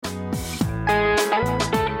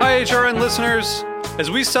HRN listeners.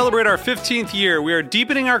 As we celebrate our 15th year, we are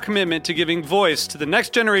deepening our commitment to giving voice to the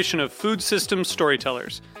next generation of food systems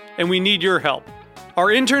storytellers, and we need your help. Our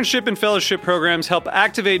internship and fellowship programs help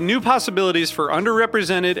activate new possibilities for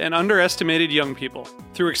underrepresented and underestimated young people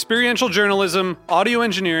through experiential journalism, audio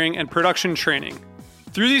engineering, and production training.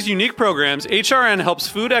 Through these unique programs, HRN helps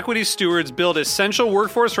food equity stewards build essential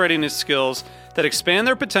workforce readiness skills that expand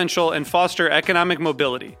their potential and foster economic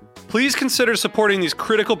mobility. Please consider supporting these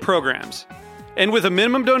critical programs. And with a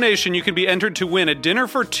minimum donation, you can be entered to win a dinner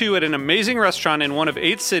for two at an amazing restaurant in one of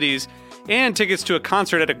 8 cities and tickets to a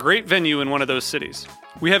concert at a great venue in one of those cities.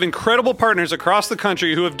 We have incredible partners across the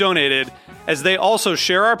country who have donated, as they also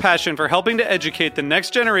share our passion for helping to educate the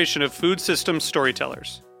next generation of food systems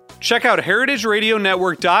storytellers. Check out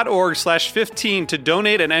heritageradionetwork.org/15 to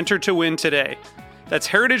donate and enter to win today. That's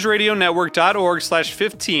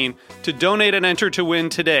heritageradionetwork.org/15 to donate and enter to win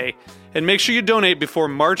today. And make sure you donate before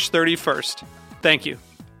March 31st. Thank you.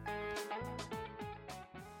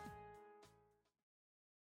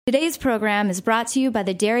 Today's program is brought to you by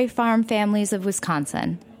the Dairy Farm Families of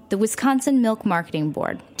Wisconsin, the Wisconsin Milk Marketing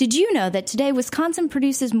Board. Did you know that today Wisconsin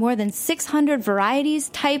produces more than 600 varieties,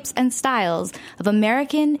 types, and styles of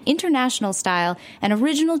American, international style, and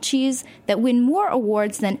original cheese that win more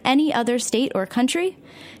awards than any other state or country?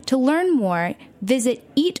 To learn more, visit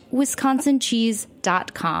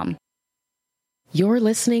eatwisconsincheese.com. You're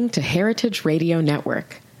listening to Heritage Radio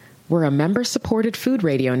Network. We're a member-supported food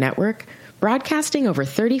radio network broadcasting over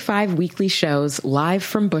 35 weekly shows live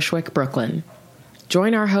from Bushwick, Brooklyn.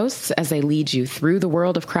 Join our hosts as they lead you through the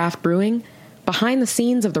world of craft brewing, behind the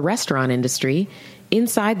scenes of the restaurant industry,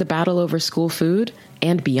 inside the battle over school food,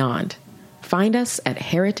 and beyond. Find us at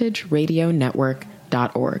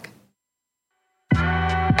heritageradionetwork.org.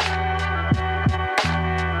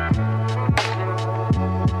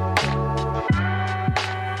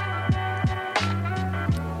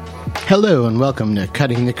 Hello and welcome to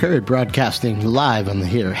Cutting the Curd, broadcasting live on the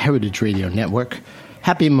Heritage Radio Network.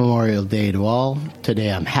 Happy Memorial Day to all.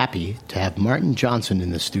 Today I'm happy to have Martin Johnson in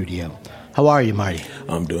the studio. How are you, Marty?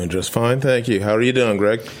 I'm doing just fine, thank you. How are you doing,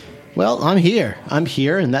 Greg? Well, I'm here,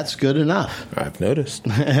 and that's good enough. I've noticed.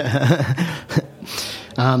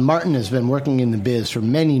 Martin has been working in the biz for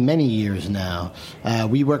many, many years now.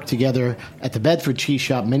 We worked together at the Bedford Cheese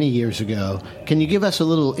Shop many years ago. Can you give us a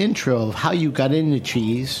little intro of how you got into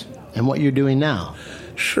cheese and what you're doing now?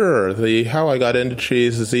 Sure. How I got into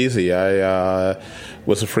cheese is easy. I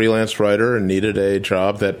was a freelance writer and needed a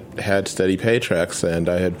job that had steady paychecks, and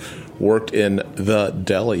I had worked in the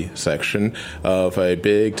deli section of a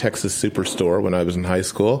big Texas superstore when I was in high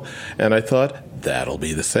school, and I thought, that'll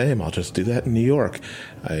be the same. I'll just do that in New York.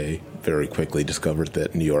 I very quickly discovered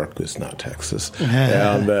that New York was not Texas,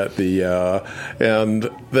 and that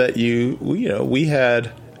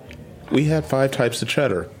we had 5 types of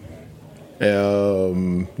cheddar.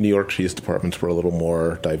 New York cheese departments were a little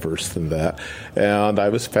more diverse than that, and I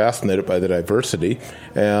was fascinated by the diversity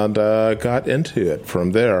and got into it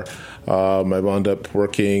from there. I wound up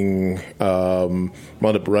running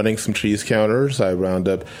some cheese counters. I wound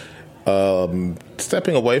up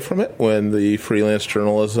stepping away from it when the freelance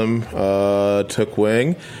journalism took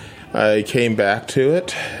wing. I came back to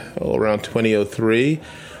it around 2003.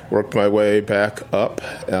 Worked my way back up,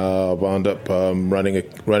 wound up running a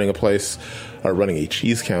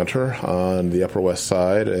cheese counter on the Upper West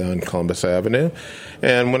Side on Columbus Avenue.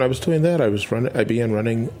 And when I was doing that, I began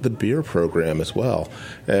running the beer program as well.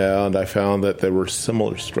 And I found that there were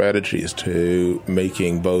similar strategies to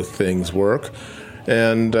making both things work.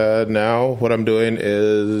 And now what I'm doing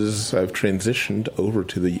is I've transitioned over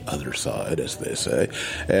to the other side, as they say,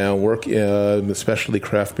 and work in the specialty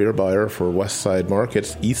craft beer buyer for West Side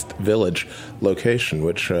Market's East Village location,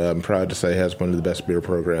 which I'm proud to say has one of the best beer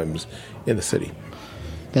programs in the city.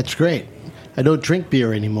 That's great. I don't drink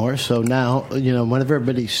beer anymore, so now, whenever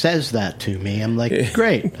everybody says that to me, I'm like,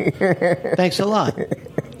 great. Thanks a lot.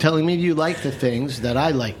 Telling me you like the things that I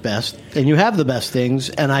like best, and you have the best things,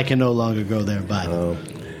 and I can no longer go there and buy them.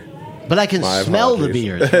 But I can smell the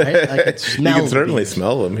beers, right? I can smell You can certainly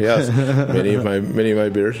smell them, yes. many of my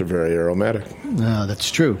beers are very aromatic. No,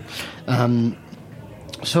 that's true.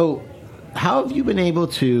 So how have you been able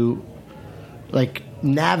to,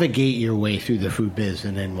 navigate your way through the food biz,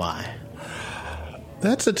 and then why?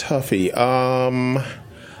 That's a toughie.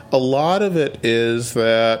 A lot of it is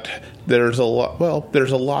that there's a lot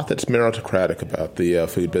that's meritocratic about the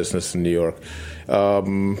food business in New York.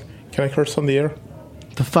 Can I curse on the air?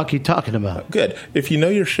 The fuck are you talking about? Good. If you know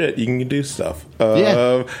your shit, you can do stuff.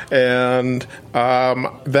 Yeah. And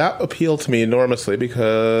that appealed to me enormously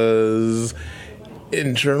because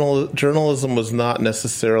in journalism was not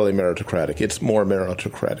necessarily meritocratic. It's more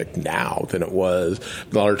meritocratic now than it was,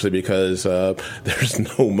 largely because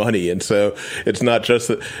there's no money, and so it's not just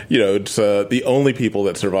that it's the only people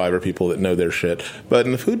that survive are people that know their shit. But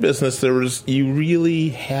in the food business, you really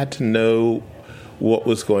had to know what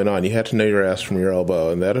was going on. You had to know your ass from your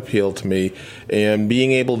elbow, and that appealed to me. And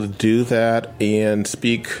being able to do that and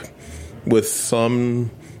speak with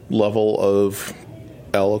some level of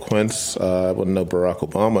eloquence. I wouldn't know Barack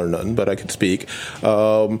Obama or nothing, but I could speak.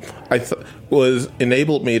 Was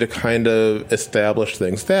enabled me to kind of establish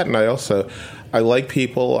things. That, and I like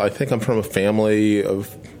people. I think I'm from a family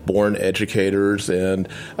of born educators, and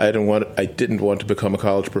I didn't want to become a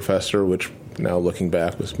college professor, which now looking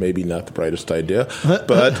back was maybe not the brightest idea.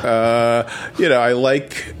 But I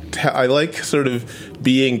like sort of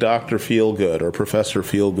being Dr. Feelgood or Professor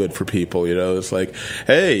Feelgood for people. It's like,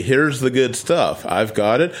 hey, here's the good stuff. I've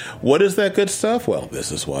got it. What is that good stuff? Well,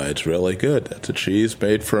 this is why it's really good. That's a cheese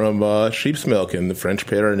made from sheep's milk in the French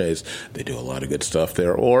Pyrenees. They do a lot of good stuff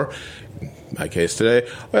there. Or my case today,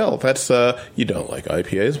 well, that's you don't like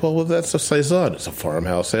IPAs. Well, that's a saison. It's a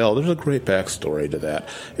farmhouse ale. There's a great backstory to that,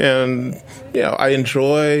 and I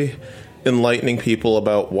enjoy enlightening people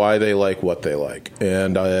about why they like what they like,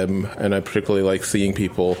 and I particularly like seeing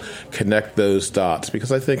people connect those dots,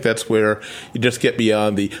 because I think that's where you just get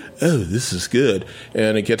beyond the this is good,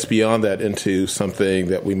 and it gets beyond that into something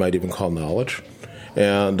that we might even call knowledge,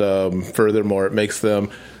 and furthermore, it makes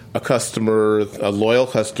them a loyal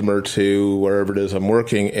customer to wherever it is I'm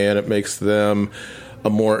working, and it makes them a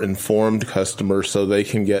more informed customer so they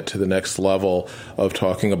can get to the next level of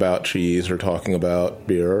talking about cheese or talking about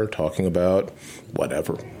beer or talking about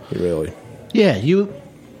whatever, really. Yeah,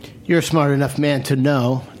 you're a smart enough man to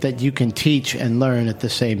know that you can teach and learn at the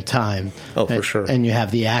same time. Oh, for sure. And you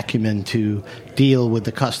have the acumen to deal with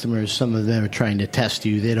the customers. Some of them are trying to test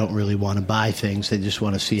you. They don't really want to buy things. They just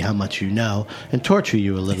want to see how much you know and torture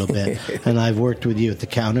you a little bit. And I've worked with you at the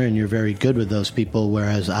counter, and you're very good with those people,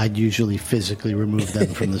 whereas I'd usually physically remove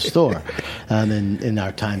them from the store in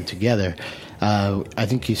our time together. I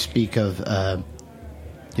think you speak of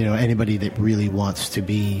anybody that really wants to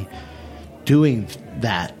be doing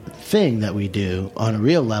that thing that we do on a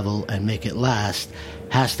real level and make it last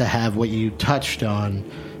has to have what you touched on,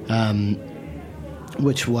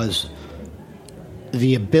 which was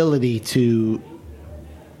the ability to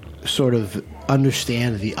sort of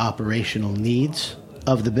understand the operational needs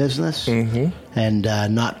of the business, and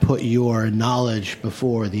not put your knowledge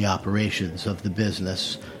before the operations of the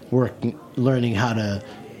business. Learning how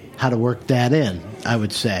to work that in, I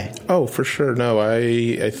would say. Oh, for sure. No,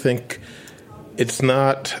 I think it's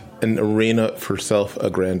not an arena for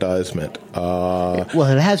self-aggrandizement. Well,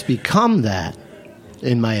 it has become that,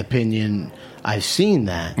 in my opinion. I've seen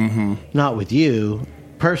that, not with you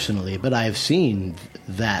personally, but I've seen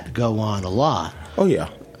that go on a lot. Oh, yeah.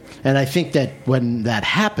 And I think that when that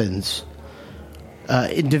happens,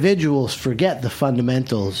 individuals forget the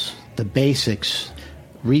fundamentals, the basics,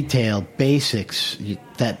 retail basics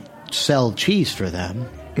that sell cheese for them.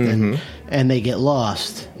 And they get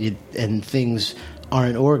lost, and things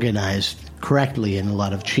aren't organized correctly in a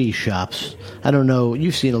lot of cheese shops. I don't know.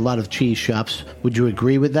 You've seen a lot of cheese shops. Would you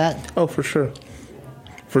agree with that? Oh, for sure.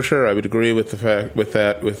 For sure, I would agree with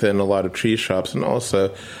that within a lot of cheese shops, and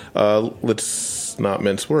also, let's not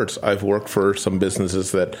mince words. I've worked for some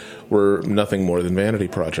businesses that were nothing more than vanity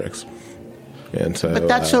projects, and so. But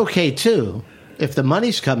that's okay too. If the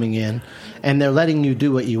money's coming in, and they're letting you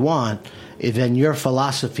do what you want, then your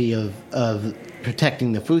philosophy of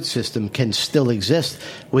protecting the food system can still exist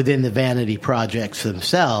within the vanity projects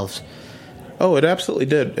themselves. Oh, it absolutely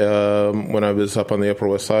did. When I was up on the Upper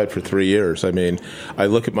West Side for 3 years, I mean, I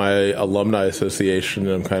look at my alumni association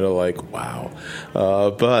and I'm kind of like, wow.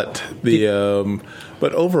 But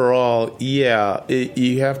overall, yeah,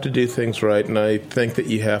 you have to do things right, and I think that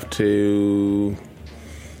you have to.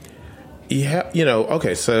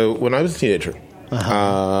 Okay. So when I was a teenager.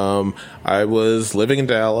 I was living in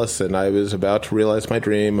Dallas, and I was about to realize my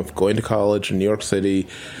dream of going to college in New York City,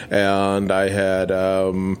 and I had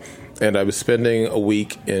and I was spending a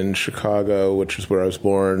week in Chicago, which is where I was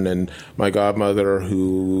born, and my godmother,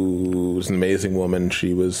 who was an amazing woman,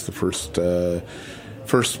 she was the first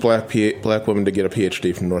black woman to get a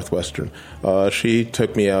PhD from Northwestern. She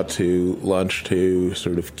took me out to lunch to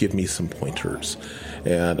sort of give me some pointers.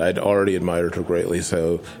 And I'd already admired her greatly,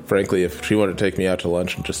 so frankly, if she wanted to take me out to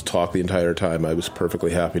lunch and just talk the entire time, I was perfectly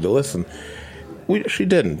happy to listen. She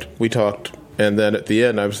didn't. We talked, and then at the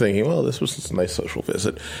end, I was thinking, well, this was a nice social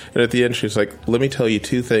visit. And at the end, she was like, let me tell you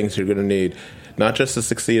 2 things you're going to need, not just to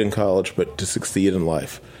succeed in college, but to succeed in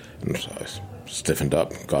life. And so I stiffened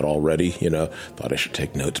up, got all ready, thought I should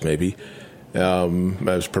take notes maybe. I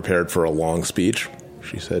was prepared for a long speech.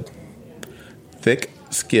 She said, thick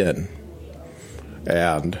skin.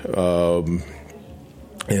 And I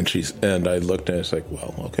looked and I was like,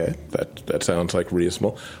 well, okay, that sounds like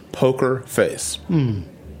reasonable. Poker face.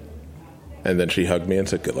 And then she hugged me and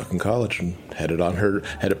said, good luck in college, and headed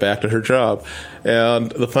back to her job. And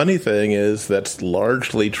the funny thing is that's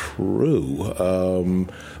largely true.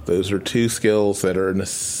 Those are two skills that are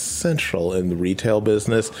essential in the retail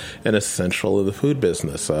business and essential in the food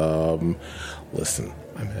business. Listen,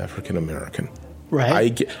 I'm African American.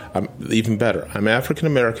 Right. I'm even better. I'm African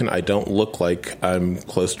American. I don't look like I'm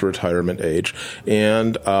close to retirement age,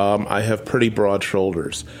 and I have pretty broad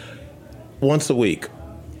shoulders. Once a week,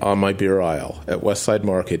 on my beer aisle at Westside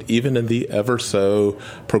Market, even in the ever so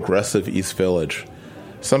progressive East Village,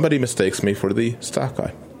 somebody mistakes me for the stock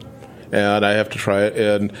guy. And I have to try it,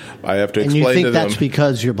 and I have to explain to them. And you think that's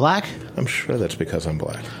because you're black? I'm sure that's because I'm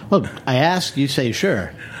black. Well, I ask, you say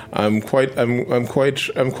sure. I'm quite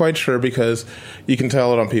sure, because you can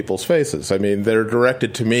tell it on people's faces. I mean, they're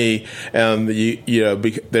directed to me, and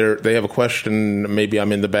they have a question. Maybe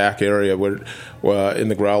I'm in the back area in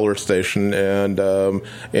the growler station,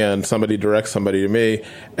 and somebody directs somebody to me,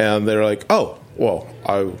 and they're like, "Oh, well,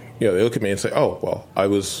 they look at me and say, "Oh, well, I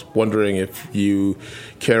was wondering if you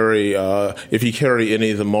carry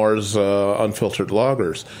any of the Mars unfiltered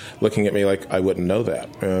lagers." Looking at me like I wouldn't know that.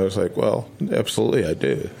 And I was like, "Well, absolutely, I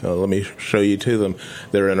do. Let me show you to them.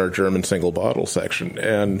 They're in our German single bottle section."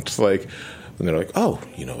 And it's like, and they're like, "Oh,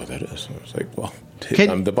 you know what that is?" And I was like, "Well,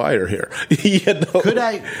 I'm the buyer here." Could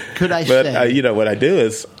I but say? What I do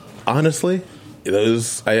is, honestly,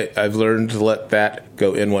 I've learned to let that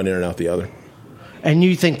go in one ear and out the other. And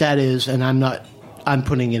you think that is, and I'm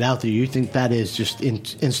putting it out there, you think that is just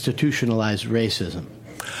institutionalized racism?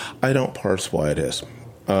 I don't parse why it is.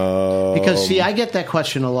 Because, see, I get that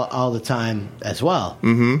question all the time as well.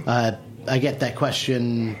 Mm-hmm. I get that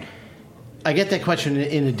question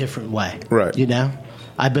in a different way. Right.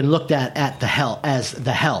 I've been looked at as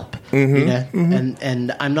the help, mm-hmm. Mm-hmm.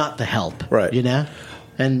 And I'm not the help. Right.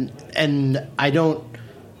 And I don't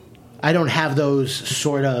have those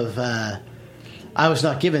sort of I was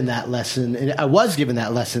not given that lesson, and I was given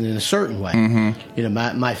that lesson in a certain way.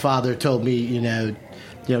 Mm-hmm. My father told me,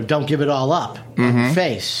 don't give it all up mm-hmm. on your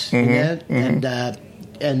face, mm-hmm.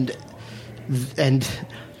 and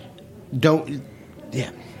don't,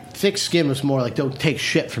 thick skin was more like don't take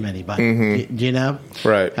shit from anybody, mm-hmm.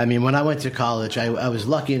 Right. I mean, when I went to college, I was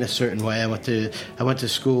lucky in a certain way. I went to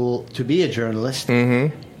school to be a journalist.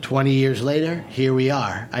 Mm-hmm. 20 years later, here we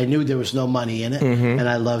are. I knew there was no money in it, mm-hmm. and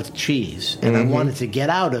I loved cheese. And mm-hmm. I wanted to get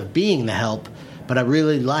out of being the help, but I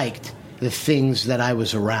really liked the things that I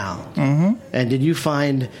was around. Mm-hmm. And did you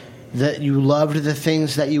find that you loved the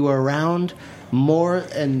things that you were around more,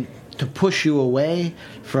 and to push you away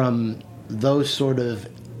from those sort of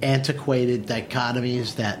antiquated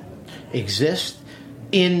dichotomies that exist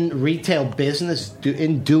in retail business,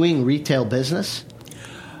 in doing retail business?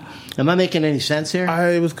 Am I making any sense here?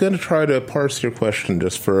 I was going to try to parse your question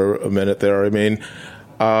just for a minute there. I mean,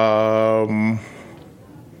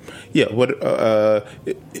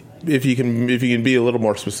 if you can be a little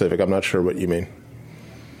more specific, I'm not sure what you mean.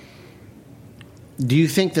 Do you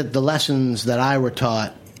think that the lessons that I were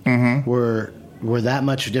taught mm-hmm. were that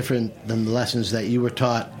much different than the lessons that you were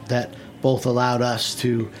taught that both allowed us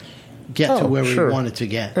to get to where sure. we wanted to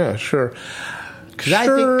get? Yeah, sure.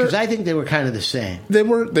 Because I think they were kind of the same.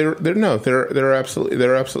 They're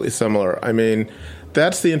absolutely similar. I mean,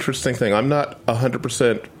 that's the interesting thing. I'm not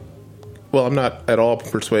 100%. Well, I'm not at all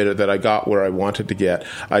persuaded that I got where I wanted to get.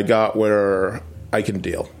 I got where I can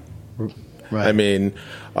deal. Right. I mean,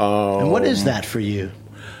 and what is that for you?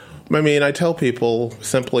 I mean, I tell people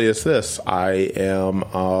simply as this. I am,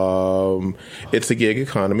 it's a gig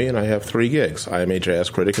economy, and I have 3 gigs. I am a jazz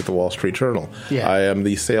critic at the Wall Street Journal. Yeah. I am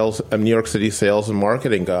I'm New York City sales and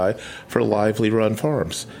marketing guy for Lively Run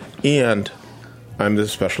Farms. And I'm the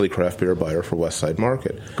specialty craft beer buyer for Westside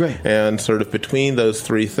Market. Great. And sort of between those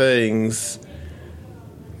 3 things,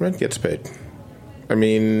 rent gets paid. I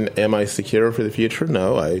mean, am I secure for the future?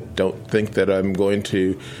 No, I don't think that I'm going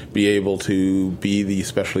to be able to be the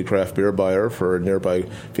specialty craft beer buyer for a nearby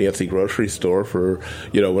fancy grocery store for,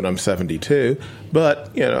 when I'm 72.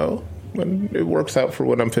 But, when it works out for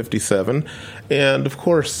when I'm 57. And, of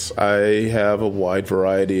course, I have a wide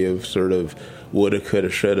variety of sort of woulda, coulda,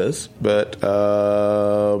 shouldas. But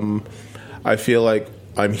I feel like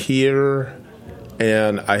I'm here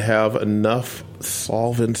and I have enough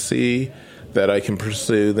solvency that I can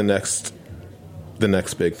pursue the next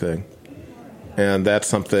big thing. And that's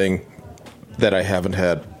something that I haven't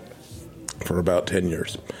had for about 10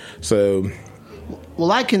 years. So,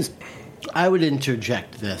 well, I would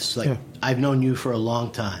interject this. Like, I've known you for a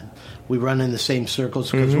long time. We run in the same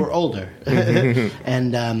circles because we're older.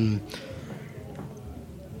 And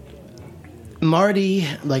Marty,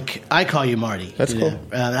 like, I call you Marty. That's cool.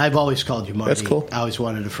 I've always called you Marty. That's cool. I always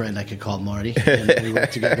wanted a friend I could call Marty. And we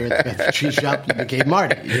worked together at the cheese shop. You became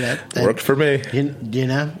Marty. You know? Worked for me. You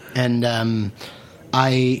know? And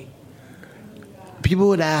people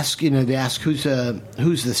would ask, they ask who's the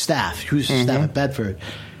staff? Who's the staff at Bedford?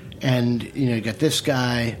 And, you got this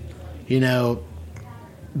guy,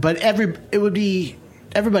 but everybody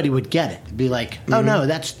would get it. It'd be like, oh no,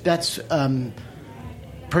 that's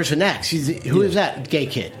person X. Who is that? Gay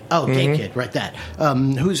kid. Oh, gay kid. Right. That.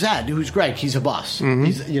 Who's that? Who's Greg? He's a boss.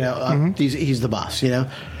 He's he's the boss.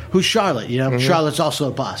 Who's Charlotte? Charlotte's also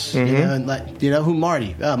a boss. And who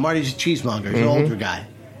Marty? Marty's a cheesemonger. He's an older guy.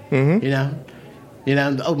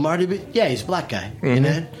 Oh, Marty. Yeah, he's a black guy.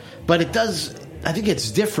 But it does. I think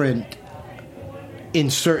it's different in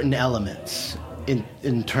certain elements.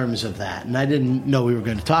 In terms of that, and I didn't know we were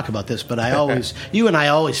going to talk about this, but you and I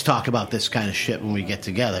always talk about this kind of shit when we get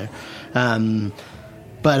together.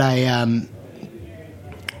 But I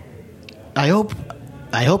hope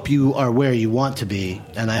you are where you want to be,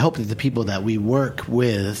 and I hope that the people that we work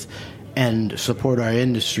with and support our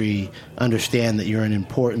industry understand that you're an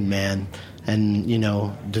important man and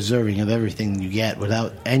deserving of everything you get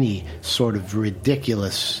without any sort of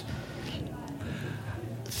ridiculous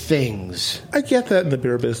things. I get that in the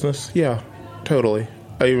beer business. Yeah, totally.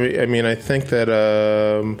 I mean, I think that,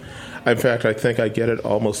 in fact, I think I get it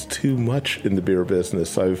almost too much in the beer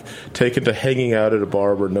business. I've taken to hanging out at a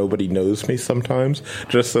bar where nobody knows me sometimes,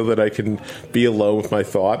 just so that I can be alone with my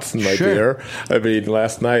thoughts and my beer. I mean,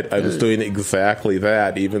 last night I was doing exactly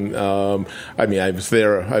that. Even, I was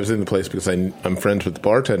there. I was in the place because I'm friends with the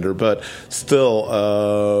bartender, but still,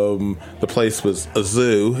 the place was a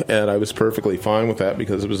zoo, and I was perfectly fine with that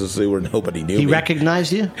because it was a zoo where nobody knew me. He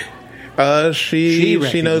recognized you?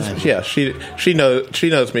 She knows. Yeah, she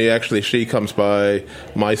knows me. Actually, she comes by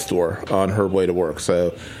my store on her way to work,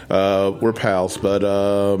 so we're pals. But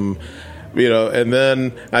and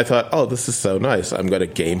then I thought, oh, this is so nice. I'm going to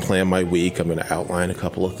game plan my week. I'm going to outline a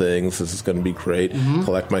couple of things. This is going to be great.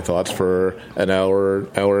 Collect my thoughts for an hour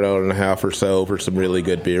and a half or so for some really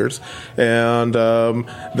good beers. And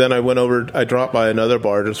then I dropped by another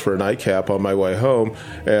bar just for a nightcap on my way home,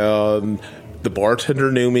 and the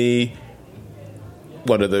bartender knew me.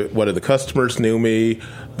 One of the customers knew me.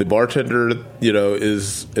 The bartender,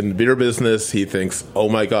 is in the beer business. He thinks, oh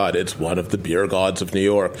my God, it's one of the beer gods of New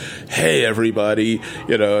York. Hey, everybody,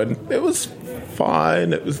 and it was fine.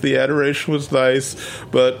 The adoration was nice,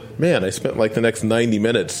 but man, I spent like the next 90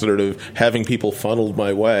 minutes sort of having people funneled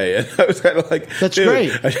my way, and I was kind of like, that's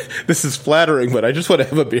great. This is flattering, but I just want to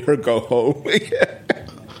have a beer and go home.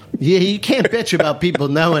 Yeah, you can't bitch about people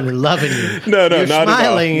knowing and loving you. No, You're not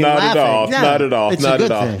smiling at all. and laughing. Not at all. It's not a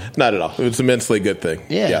good at all. thing. Not at all. It's an immensely good thing.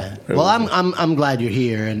 Yeah. Well, I'm glad you're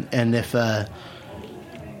here, and if I've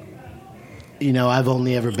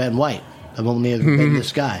only ever been white. I've only ever been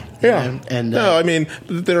this guy. Yeah. And no, I mean,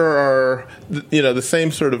 there are, the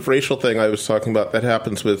same sort of racial thing I was talking about that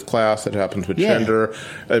happens with class, that happens with gender.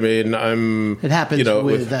 I mean, it happens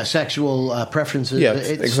with sexual preferences. Yeah,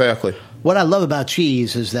 exactly. What I love about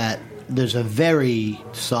cheese is that there's a very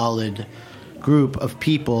solid group of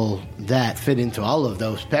people that fit into all of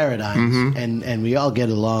those paradigms, and we all get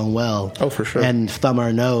along well. Oh, for sure. And thumb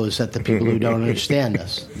our nose at the people who don't understand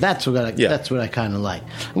us. That's what I kind of like.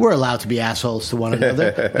 We're allowed to be assholes to one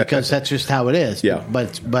another because that's just how it is. Yeah.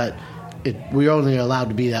 But we're only allowed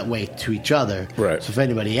to be that way to each other. Right. So if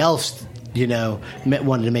anybody else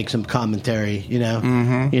wanted to make some commentary,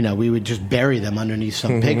 we would just bury them underneath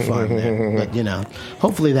some pig farm there. But,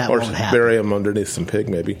 hopefully that won't happen. Or bury them underneath some pig,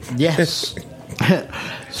 maybe. Yes.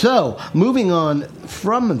 So, moving on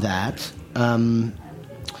from that, do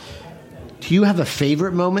you have a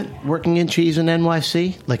favorite moment working in cheese in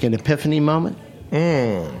NYC? Like an epiphany moment?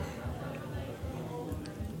 I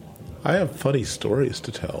have funny stories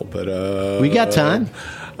to tell, but... we got time.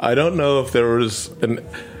 I don't know if there was...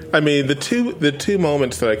 the two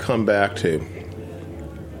moments that I come back to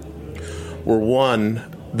were, one,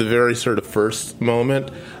 the very sort of first moment,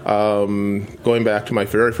 going back to my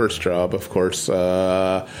very first job, of course.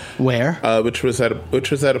 Where? Which was at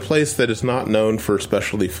a place that is not known for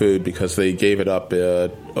specialty food because they gave it up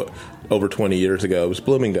over 20 years ago. It was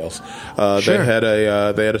Bloomingdale's. Sure.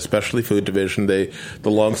 They had a specialty food division. The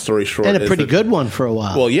long story short, and a pretty good one for a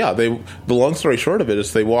while. Well, yeah. The long story short of it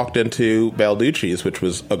is they walked into Balducci's, which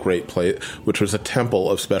was a great place, which was a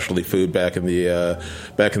temple of specialty food back in the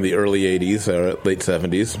early 80s or late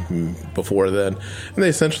 70s. Before then, and they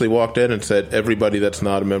essentially walked in and said, "Everybody that's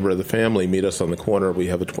not a member of the family, meet us on the corner. We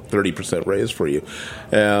have a 30% raise for you."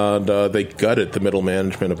 And they gutted the middle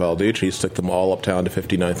management of Balducci's, took them all uptown to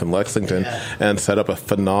 59th and Lexington, and set up a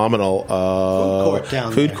phenomenal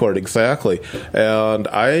food court. Exactly. And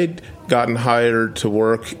I'd gotten hired to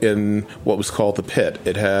work in what was called the Pit.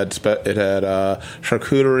 It had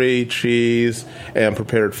charcuterie, cheese, and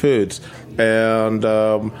prepared foods. And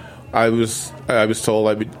I was told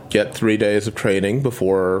I would get 3 days of training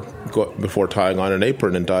before tying on an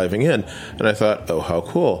apron and diving in. And I thought, oh, how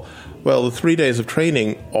cool. Well, the 3 days of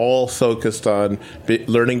training all focused on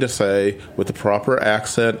learning to say, with the proper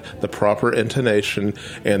accent, the proper intonation,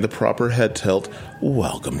 and the proper head tilt,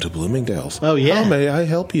 "Welcome to Bloomingdale's. Oh, yeah. How may I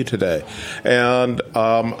help you today?" And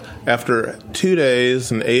after 2 days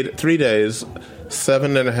and 3 days,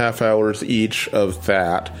 7.5 hours each of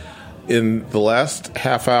that, in the last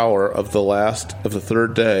half hour of the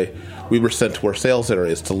third day, we were sent to our sales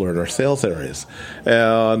areas to learn our sales areas.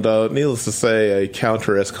 And needless to say, a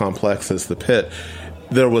counter as complex as the Pit,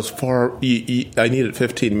 there was I needed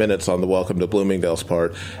 15 minutes on the Welcome to Bloomingdale's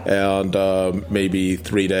part, and maybe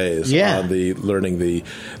 3 days on the learning the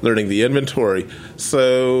inventory.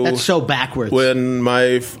 So that's so backwards. When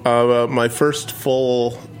my first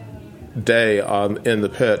full day in the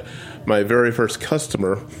Pit, my very first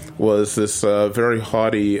customer was this very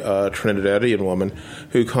haughty Trinidadian woman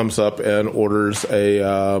who comes up and orders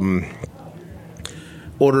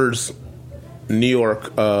New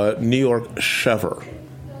York cheddar.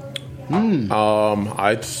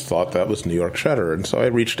 I just thought that was New York cheddar, and so I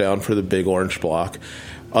reached down for the big orange block,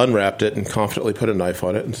 unwrapped it, and confidently put a knife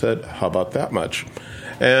on it and said, "How about that much?"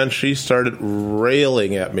 And she started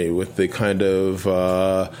railing at me with the kind of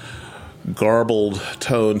garbled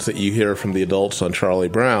tones that you hear from the adults on Charlie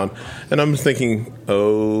Brown. And I'm thinking,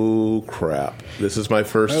 oh, crap. This is my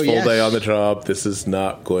first full day on the job. This is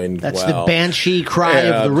not going well. That's the banshee cry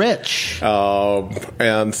of the rich.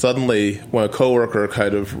 And suddenly, when a coworker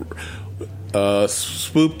kind of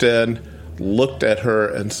swooped in, looked at her,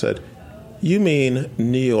 and said, "You mean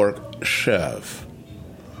New York chef?"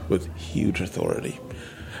 with huge authority.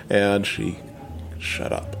 And she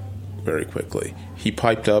shut up very quickly. He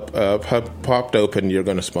piped up, popped open. You're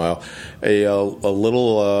going to smile. A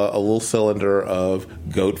little cylinder of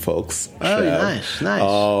Goat Folks. Oh, nice.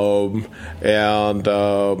 And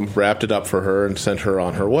wrapped it up for her and sent her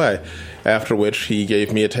on her way. After which he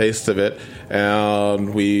gave me a taste of it,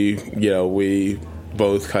 and we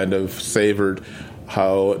both kind of savored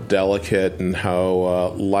how delicate and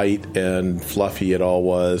how light and fluffy it all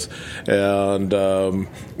was, and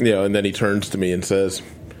and then he turns to me and says,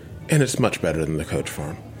 "And it's much better than the Coach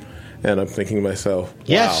Farm." And I'm thinking to myself, wow,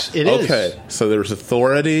 yes, it is. Okay, so there's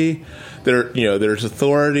authority. There's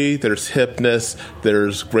authority. There's hipness.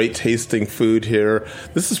 There's great tasting food here.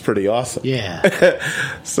 This is pretty awesome. Yeah.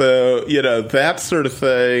 So that sort of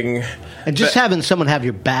thing. And just having someone have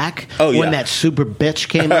your back when that super bitch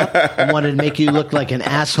came up and wanted to make you look like an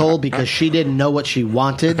asshole because she didn't know what she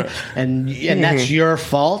wanted, and that's your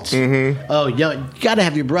fault. Mm-hmm. Oh, you got to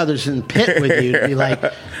have your brothers in the Pit with you to be like,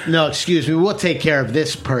 "No, excuse me, we'll take care of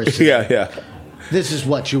this person. Yeah. This is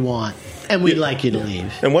what you want, and we'd like you to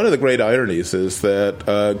leave." And one of the great ironies is that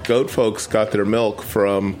Goat Folks got their milk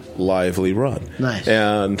from Lively Run. Nice.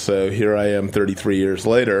 And so here I am 33 years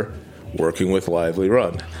later working with Lively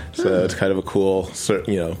Run. So it's kind of a cool,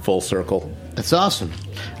 full circle. That's awesome.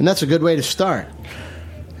 And that's a good way to start.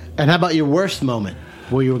 And how about your worst moment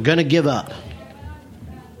where you were going to give up?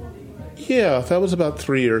 Yeah, that was about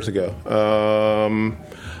 3 years ago.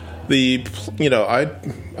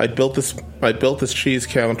 I built this cheese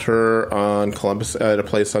counter on Columbus at a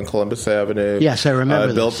place on Columbus Avenue. Yes, I remember.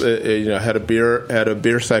 I built had a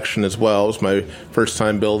beer section as well. It was my first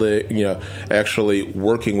time building, actually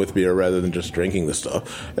working with beer rather than just drinking the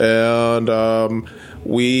stuff. And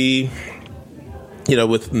we,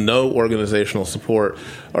 with no organizational support,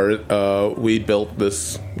 we built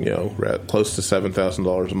this, close to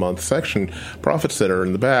 $7,000 a month section profit center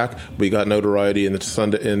in the back. We got notoriety in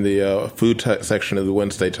the food section of the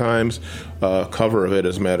Wednesday Times, cover of it,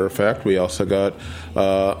 as a matter of fact. We also got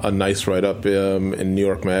a nice write-up in New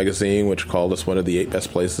York Magazine, which called us one of the 8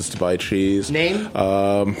 best places to buy cheese. Name?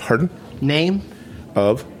 Pardon? Name?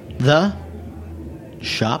 Of? The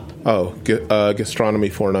shop? Oh, Gastronomy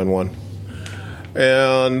 491.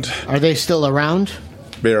 And are they still around?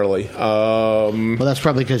 Barely. Well, that's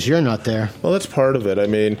probably because you're not there. Well, that's part of it. I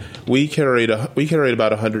mean, we carried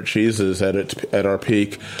about 100 cheeses at our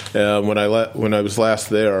peak. When I was last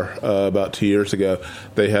there about 2 years ago,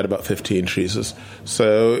 they had about 15 cheeses.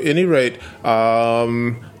 So, at any rate, I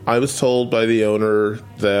was told by the owner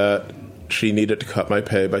that she needed to cut my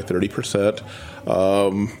pay by 30%,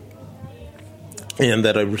 and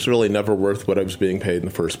that I was really never worth what I was being paid in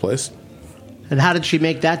the first place. And how did she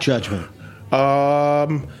make that judgment?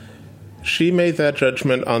 She made that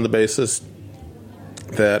judgment on the basis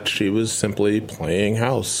that she was simply playing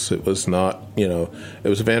house. It was not, it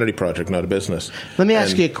was a vanity project, not a business. Let me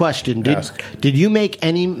ask you a question. Did you make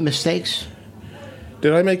any mistakes?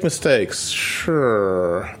 Did I make mistakes?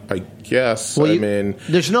 Sure, I guess. Well,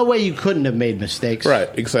 there's no way you couldn't have made mistakes. Right,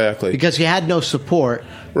 exactly. Because you had no support.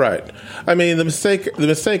 Right. I mean, the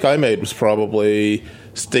mistake I made was probably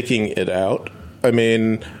sticking it out. I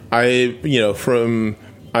mean, I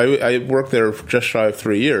worked there just shy of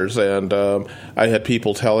 3 years, and I had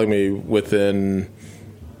people telling me within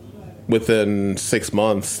 6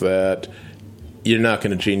 months that you're not going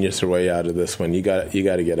to genius your way out of this one. You got to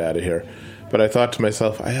get out of here. But I thought to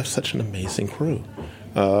myself, I have such an amazing crew.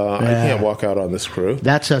 I can't walk out on this crew.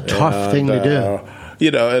 That's a tough thing to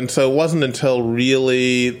do. And so it wasn't until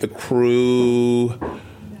really the crew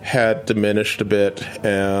had diminished a bit,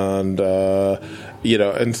 and but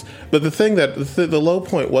the thing that the low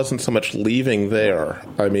point wasn't so much leaving there.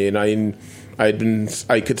 I mean, I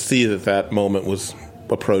could see that moment was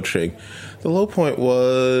approaching. The low point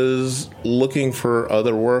was looking for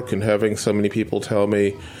other work and having so many people tell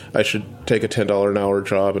me I should take a $10 an hour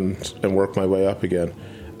job and work my way up again.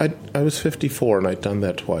 I was 54 and I'd done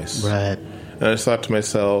that twice. Right. And I thought to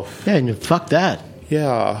myself, yeah, and fuck that.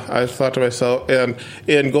 Yeah, I thought to myself, and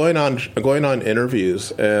going on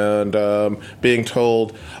interviews and being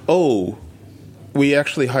told, oh, we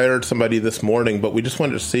actually hired somebody this morning, but we just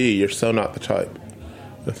wanted to see you. You're so not the type.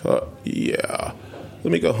 I thought, yeah,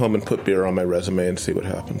 let me go home and put beer on my resume and see what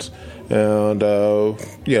happens. And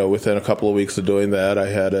within a couple of weeks of doing that, I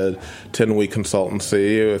had a 10-week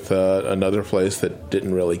consultancy with another place that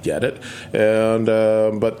didn't really get it, and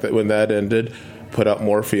but when that ended, put out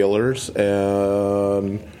more feelers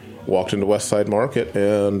and walked into West Side Market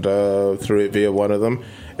and threw it via one of them.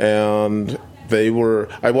 And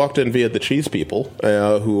I walked in via the cheese people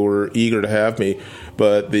who were eager to have me,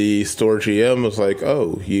 but the store GM was like,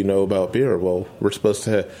 oh, you know about beer. Well, we're supposed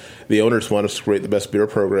to the owners want us to create the best beer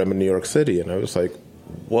program in New York City. And I was like,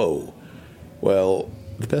 whoa, well,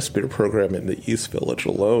 the best beer program in the East Village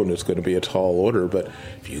alone is going to be a tall order, but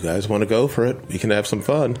if you guys want to go for it, we can have some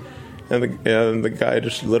fun. And the guy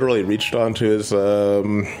just literally reached onto his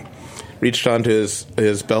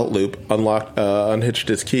belt loop, unhitched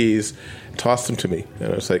his keys, tossed them to me,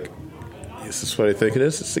 and I was like, "Is this what I think it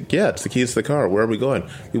is?" It's like, "Yeah, it's the keys to the car. Where are we going?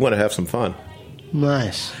 We want to have some fun."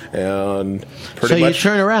 Nice. And so you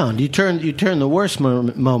turn around. You turn the worst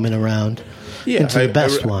moment around into the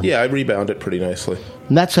best one. Yeah, I rebounded pretty nicely.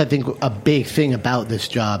 And that's, I think, a big thing about this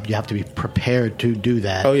job. You have to be prepared to do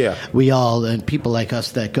that. Oh, yeah. We all, and people like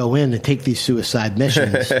us that go in and take these suicide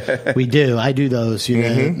missions, we do. I do those,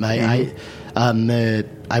 I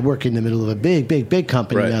work in the middle of a big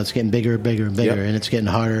company. Right. Now it's getting bigger and bigger and bigger, Yep. and it's getting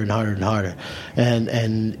harder and harder and harder.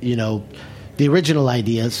 And the original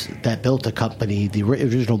ideas that built the company, the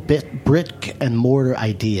original brick and mortar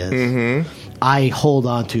ideas, I hold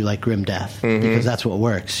on to like grim death because that's what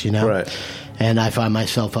works, Right. And I find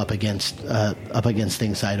myself up against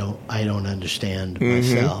things I don't understand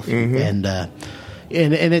myself, and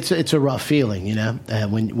it's a rough feeling,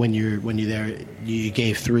 when you're there. You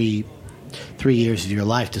gave 3 years of your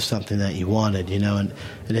life to something that you wanted, and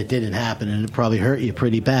it didn't happen, and it probably hurt you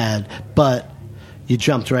pretty bad, but you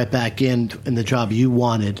jumped right back in the job you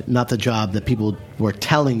wanted, not the job that people were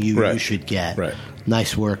telling you you should get. Right.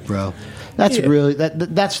 Nice work, bro. That's really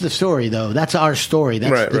that's the story, though. That's our story.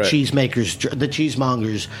 That's the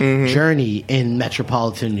cheesemonger's journey in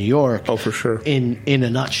metropolitan New York. Oh, for sure. In a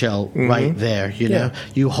nutshell, right there.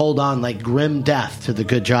 You hold on like grim death to the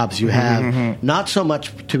good jobs you have. Not so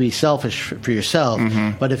much to be selfish for yourself,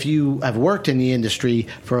 but if you have worked in the industry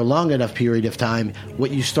for a long enough period of time,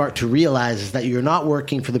 what you start to realize is that you're not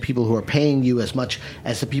working for the people who are paying you as much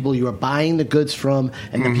as the people you are buying the goods from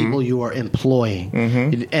and the people you are employing.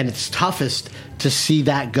 And it's toughest to see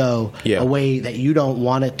that go a way that you don't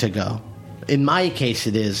want it to go. In my case,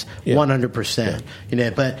 it is 100%.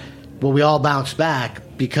 But we all bounce back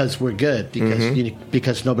because we're good,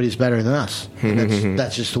 because nobody's better than us.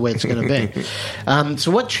 That's just the way it's going to be.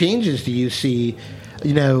 So what changes do you see,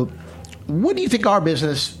 what do you think our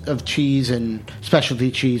business of cheese and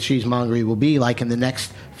specialty cheese, cheesemongery, will be like in the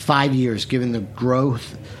next 5 years, given the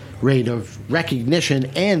growth rate of recognition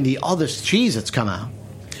and the other cheese that's come out?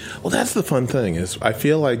 Well, that's the fun thing, is I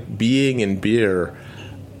feel like being in beer,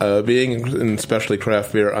 being in especially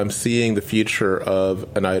craft beer, I'm seeing the future of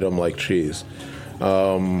an item like cheese.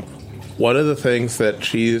 One of the things that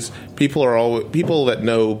cheese, people that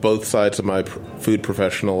know both sides of my food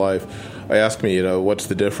professional life, I ask me, what's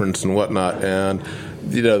the difference and whatnot. And,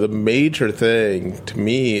 the major thing to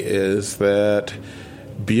me is that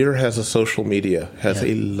beer has a social media, has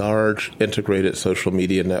a large integrated social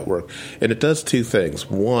media network. And it does two things.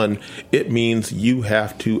 One, it means you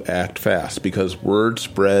have to act fast because word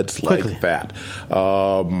spreads quickly like that.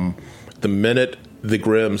 The minute the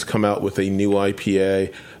Grims come out with a new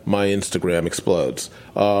IPA, my Instagram explodes.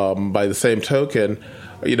 By the same token,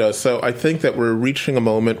 so I think that we're reaching a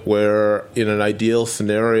moment where, in an ideal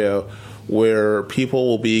scenario, where people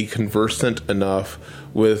will be conversant enough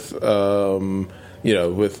with,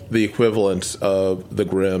 with the equivalents of the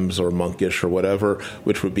Grims or Monkish or whatever,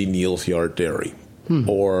 which would be Neil's Yard Dairy.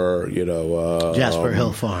 Or, Jasper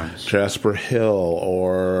Hill Farms. Jasper Hill,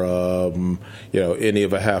 or, any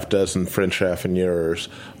of a half dozen French Affineurs,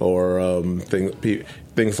 or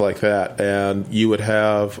things like that. And you would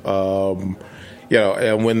have, and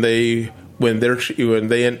when they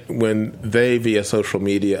via social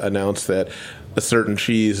media announce that a certain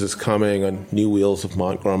cheese is coming on New Wheels of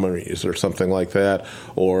Montgomery's or something like that,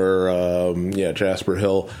 or Jasper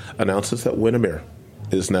Hill announces that Windermere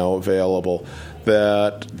is now available,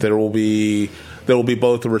 that there will be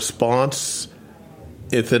both a response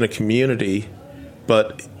within a community,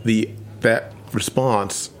 but that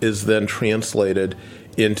response is then translated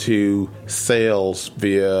into sales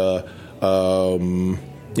via online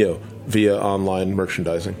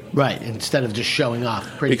merchandising. Right, instead of just showing off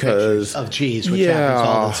pretty pictures of cheese, which happens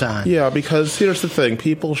all the time. Yeah, because here's the thing.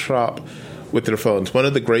 People shop with their phones. One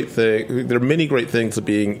of the great things, there are many great things of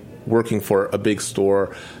working for a big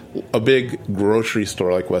store, a big grocery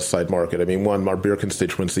store like Westside Market. I mean, one, our beer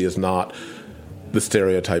constituency is not the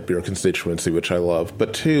stereotype beer constituency, which I love.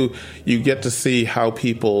 But two, you get to see how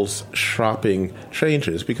people's shopping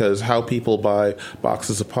changes, because how people buy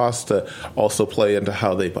boxes of pasta also play into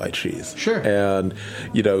how they buy cheese. Sure. And,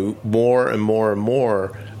 more and more and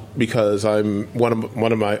more, because I'm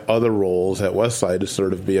one of my other roles at Westside is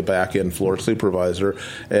sort of be a back-end floor supervisor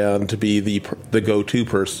and to be the go-to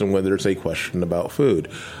person when there's a question about food.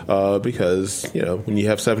 Because, when you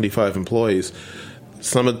have 75 employees,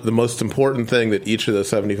 some of the most important thing that each of the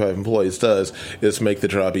 75 employees does is make the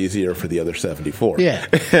job easier for the other 74. Yeah,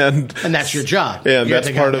 and that's your job. And that's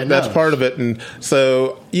part of it. And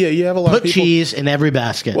so, you have a lot of people. Put cheese in every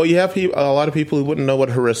basket. Well, you have a lot of people who wouldn't know what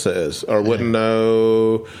harissa is, or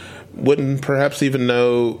wouldn't perhaps even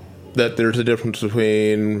know that there's a difference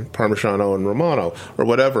between Parmigiano and Romano or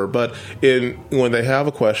whatever. But when they have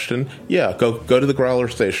a question, go to the growler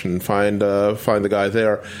station, find the guy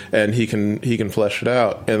there, and he can flesh it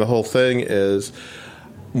out. And the whole thing is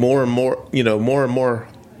more and more.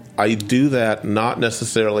 I do that not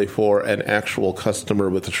necessarily for an actual customer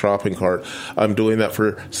with a shopping cart. I'm doing that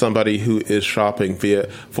for somebody who is shopping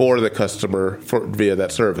for the customer via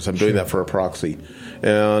that service. I'm doing that for a proxy,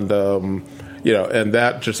 and and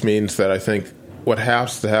that just means that I think what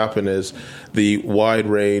has to happen is the wide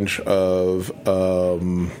range of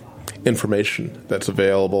information that's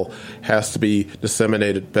available has to be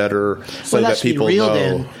disseminated better so that people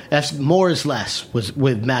know. That's more is less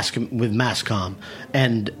with Masscom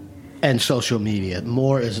and social media.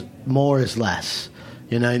 More is less.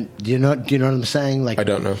 Do you know what I'm saying? Like, I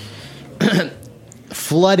don't know.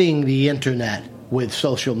 Flooding the internet with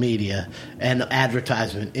social media and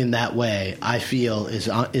advertisement in that way, I feel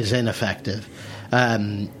is ineffective.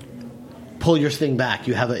 Pull your thing back.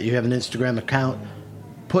 You have an Instagram account.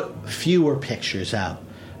 Put fewer pictures out,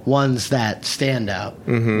 ones that stand out,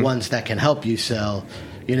 ones that can help you sell.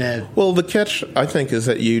 Well, the catch I think is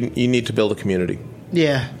that you need to build a community.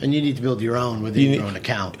 Yeah, and you need to build your own within your own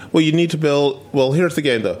account. Well, you need to build... Well, here's the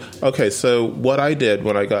game, though. Okay, so what I did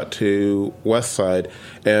when I got to Westside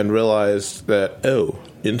and realized that,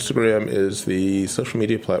 Instagram is the social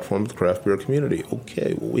media platform of the craft beer community.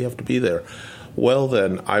 Okay, well, we have to be there. Well,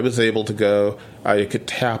 then, I was able to go... I could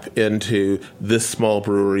tap into this small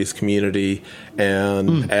brewery's community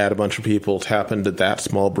and add a bunch of people, tap into that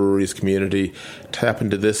small brewery's community, tap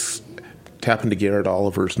into Garrett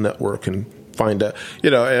Oliver's network and find out,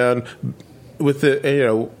 and with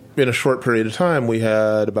the, in a short period of time, we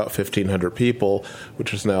had about 1,500 people,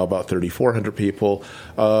 which is now about 3,400 people,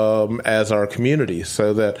 as our community.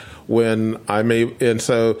 So that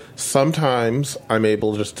so sometimes I'm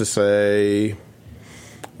able just to say,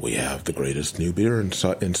 we have the greatest new beer in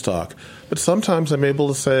stock. But sometimes I'm able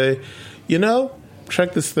to say,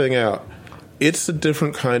 check this thing out. It's a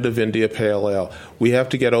different kind of India Pale Ale. We have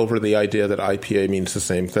to get over the idea that IPA means the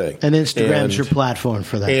same thing. And Instagram's your platform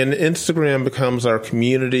for that. And Instagram becomes our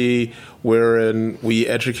community wherein we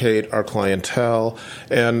educate our clientele.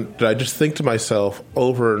 And I just think to myself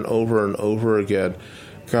over and over and over again,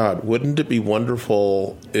 God, wouldn't it be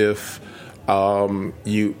wonderful if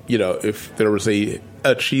if there was a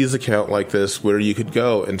cheese account like this where you could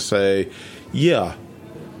go and say, yeah,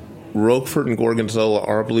 Roquefort and Gorgonzola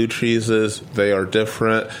are blue cheeses. They are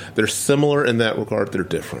different. They're similar in that regard. They're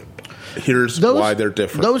different. Here's why they're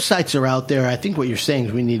different. Those sites are out there. I think what you're saying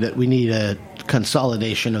is we need a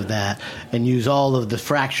consolidation of that and use all of the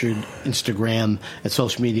fractured Instagram and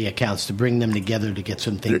social media accounts to bring them together to get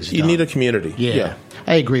some things done. You need a community. Yeah,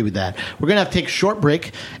 I agree with that. We're going to have to take a short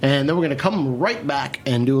break, and then we're going to come right back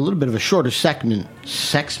and do a little bit of a shorter segment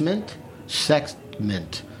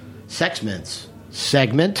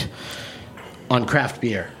on craft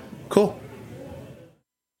beer. Cool.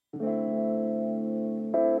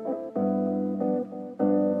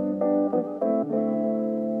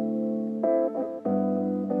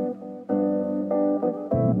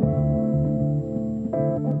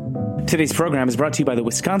 Today's program is brought to you by the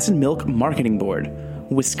Wisconsin Milk Marketing Board.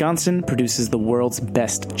 Wisconsin produces the world's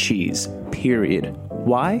best cheese, period.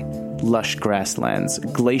 Why? Lush grasslands,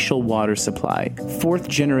 glacial water supply,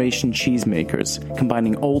 fourth-generation cheesemakers,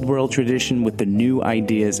 combining old-world tradition with the new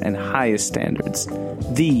ideas and highest standards.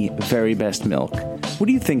 The very best milk. What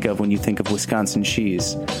do you think of when you think of Wisconsin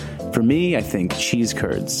cheese? For me, I think cheese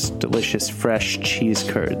curds, delicious fresh cheese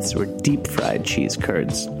curds, or deep-fried cheese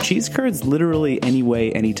curds. Cheese curds literally any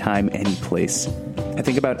way, anytime, any place. I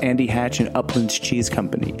think about Andy Hatch and Upland's Cheese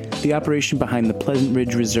Company, the operation behind the Pleasant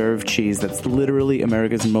Ridge Reserve cheese that's literally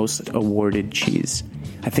America's most awarded cheese.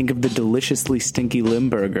 I think of the deliciously stinky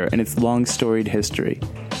Limburger and its long storied history.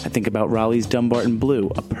 I think about Raleigh's Dumbarton Blue,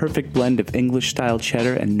 a perfect blend of English-style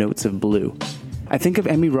cheddar and notes of blue. I think of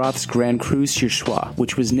Emmy Roth's Grand Cru Surchoix,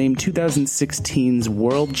 which was named 2016's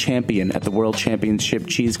World Champion at the World Championship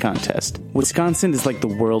Cheese Contest. Wisconsin is like the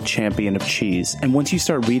world champion of cheese, and once you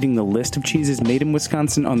start reading the list of cheeses made in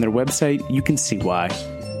Wisconsin on their website, you can see why.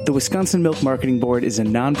 The Wisconsin Milk Marketing Board is a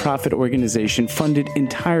nonprofit organization funded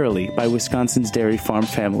entirely by Wisconsin's dairy farm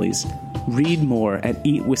families. Read more at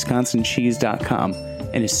eatwisconsincheese.com,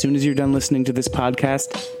 and as soon as you're done listening to this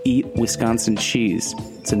podcast, eat Wisconsin cheese.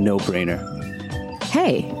 It's a no-brainer.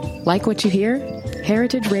 Hey, like what you hear?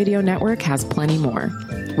 Heritage Radio Network has plenty more.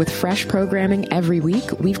 With fresh programming every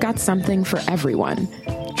week, we've got something for everyone.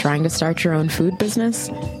 Trying to start your own food business?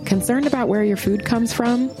 Concerned about where your food comes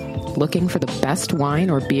from? Looking for the best wine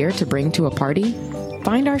or beer to bring to a party?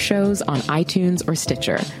 Find our shows on iTunes or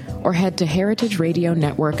Stitcher, or head to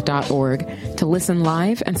heritageradionetwork.org to listen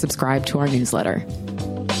live and subscribe to our newsletter.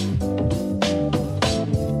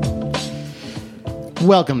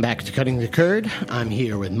 Welcome back to Cutting the Curd. I'm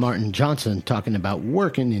here with Martin Johnson talking about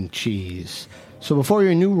working in cheese. So before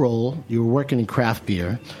your new role, you were working in craft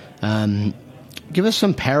beer. Give us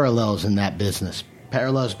some parallels in that business,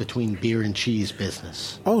 parallels between beer and cheese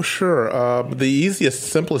business. Oh, sure. The easiest,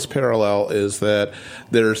 simplest parallel is that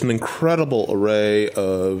there's an incredible array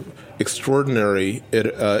of extraordinary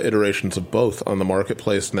iterations of both on the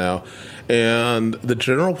marketplace now, and the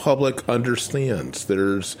general public understands.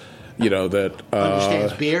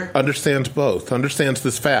 Understands beer? Understands both. Understands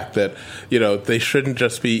this fact that, they shouldn't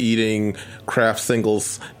just be eating craft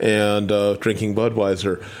singles and drinking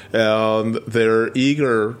Budweiser. And they're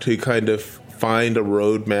eager to kind of find a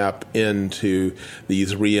roadmap into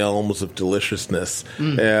these realms of deliciousness.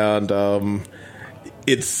 And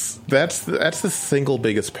that's the single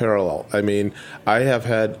biggest parallel. I mean, I have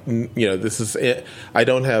had, this is it. I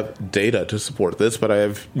don't have data to support this, but I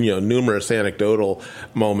have, numerous anecdotal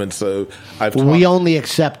moments. So we only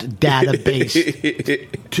accept database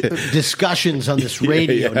discussions on this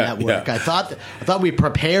radio network. Yeah. I thought we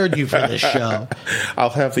prepared you for this show. I'll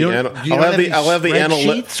have the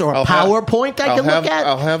analytics or PowerPoint I can look at.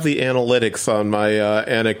 I'll have the analytics on my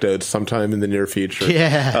anecdotes sometime in the near future.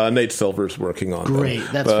 Yeah, Nate Silver's working on them. Great.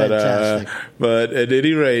 That's fantastic. But at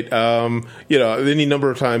any rate, any number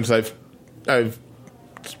of times I've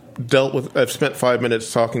spent 5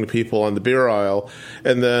 minutes talking to people on the beer aisle,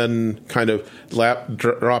 and then kind of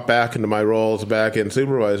drop back into my role as a back-end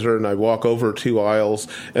supervisor, and I walk over 2 aisles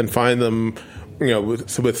and find them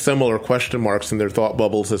with similar question marks in their thought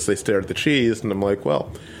bubbles as they stare at the cheese, and I'm like,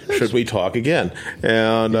 well, should we talk again?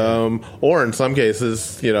 And or in some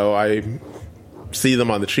cases, I see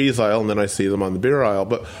them on the cheese aisle and then I see them on the beer aisle.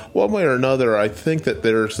 But one way or another, I think that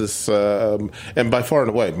there's this, and by far and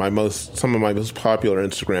away, some of my most popular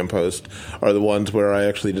Instagram posts are the ones where I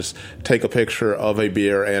actually just take a picture of a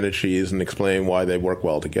beer and a cheese and explain why they work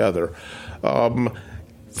well together.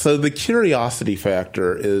 So the curiosity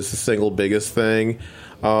factor is the single biggest thing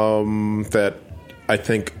that I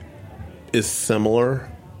think is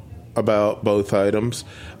similar about both items.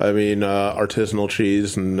 I mean, artisanal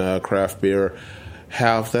cheese and craft beer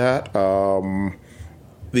have that.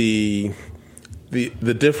 The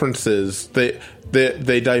differences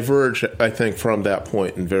they diverge, I think, from that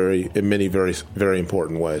point in many very very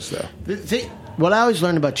important ways, though. What I always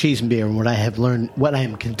learned about cheese and beer, and what I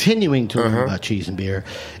am continuing to learn about cheese and beer,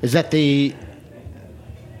 is that they're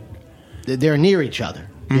near each other.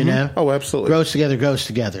 Oh, absolutely. Grows together, goes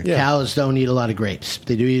together. Yeah. Cows don't eat a lot of grapes.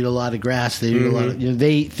 They do eat a lot of grass. They eat a lot of,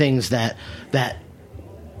 they eat things that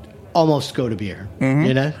almost go to beer.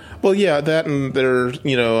 Well, yeah, that and there's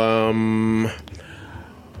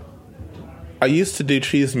I used to do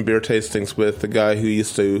cheese and beer tastings with the guy who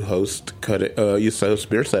used to host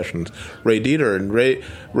beer sessions, Ray Dieter, and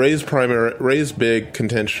Ray's big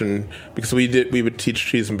contention, because we would teach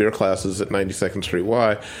cheese and beer classes at 92nd Street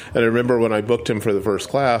Y, and I remember when I booked him for the first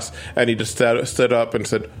class, and he just stood up and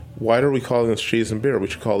said, "Why are we calling this cheese and beer? We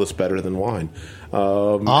should call this better than wine."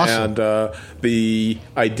 Awesome. And the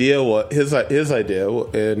idea was his idea,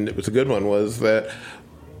 and it was a good one, was that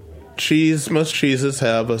most cheeses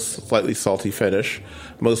have a slightly salty finish.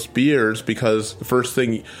 Most beers, because the first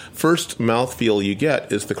mouthfeel you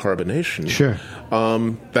get is the carbonation. Sure.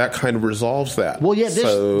 That kind of resolves that. Well, yeah,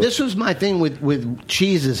 this was my thing with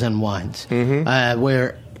cheeses and wines,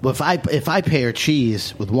 where if I pair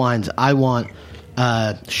cheese with wines, I want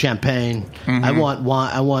champagne. I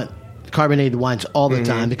want carbonated wines all the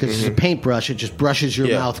time, because it's a paintbrush. It just brushes your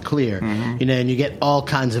mouth clear, and you get all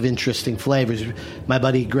kinds of interesting flavors. My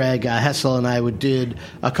buddy Greg Hessel and I did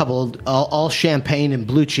a couple all champagne and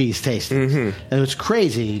blue cheese tastings, and it was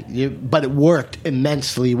crazy, but it worked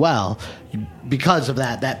immensely well because of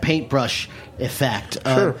that paintbrush effect.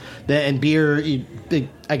 Sure. And beer,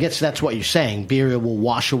 I guess that's what you're saying. Beer will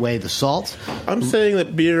wash away the salt. I'm saying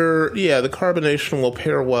that beer, the carbonation will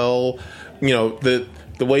pair well.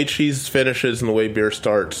 The way cheese finishes and the way beer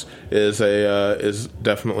starts is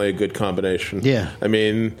definitely a good combination. Yeah. I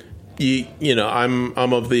mean, I'm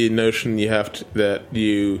of the notion you have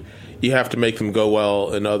to make them go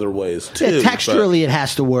well in other ways too. Yeah, texturally, it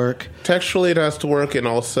has to work. Texturally, it has to work, and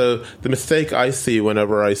also the mistake I see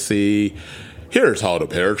whenever I see here's how to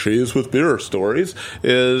pair cheese with beer stories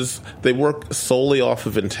is they work solely off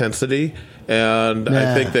of intensity. And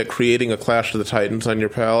I think that creating a Clash of the Titans on your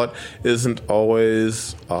palate isn't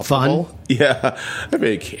always optimal. Fun? Yeah. I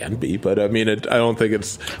mean, it can be, but I mean, I don't think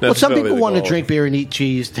it's necessarily Well, some people want to goal. drink beer and eat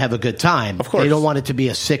cheese to have a good time. Of course. They don't want it to be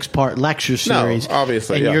a 6-part lecture series. No,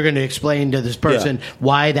 obviously, and you're going to explain to this person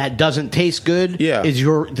why that doesn't taste good. Yeah.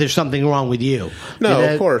 There's something wrong with you. No,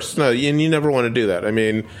 of course. No, and you never want to do that. I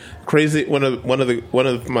mean, crazy. One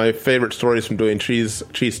of my favorite stories from doing cheese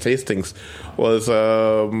tastings was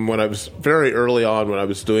when I was very early on when I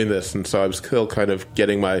was doing this, and so I was still kind of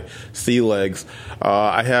getting my sea legs.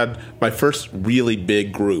 I had my first really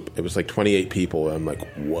big group. It was like 28 people. And I'm like,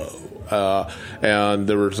 whoa! And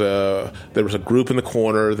there was a group in the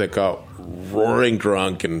corner that got roaring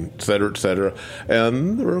drunk, and et cetera, et cetera.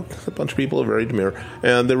 And there were a bunch of people who were very demure.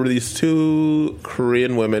 And there were these 2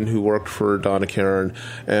 Korean women who worked for Donna Karan,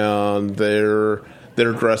 and their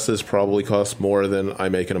dresses probably cost more than I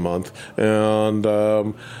make in a month. And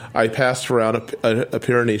I passed around a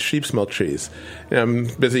Pyrenees sheep's milk cheese. And I'm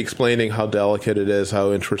busy explaining how delicate it is,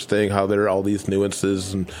 how interesting, how there are all these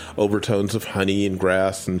nuances and overtones of honey and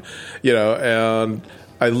grass, and and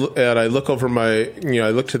I look over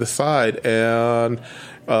I look to the side, and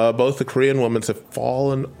both the Korean women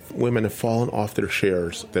have fallen off their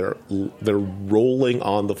chairs. They're rolling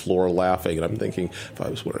on the floor laughing, and I'm thinking, if I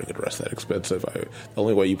was wearing a dress that expensive, the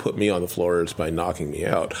only way you put me on the floor is by knocking me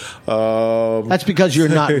out. That's because you're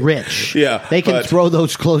not rich. Yeah, they can throw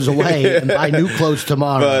those clothes away and buy new clothes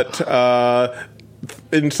tomorrow. But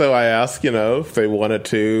and so I asked, if they wanted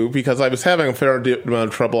to, because I was having a fair amount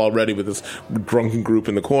of trouble already with this drunken group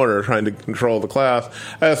in the corner trying to control the class.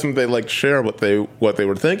 I asked them if they'd like to share what they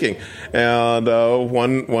were thinking, and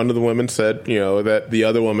one of the women said, that the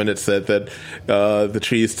other woman had said that the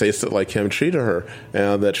cheese tasted like kimchi to her,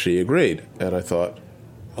 and that she agreed. And I thought,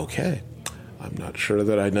 okay. I'm not sure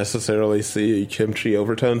that I necessarily see kimchi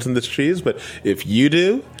overtones in this cheese, but if you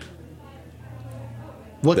do,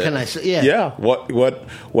 what can I say? Yeah. Yeah.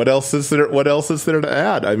 What else is there? What else is there to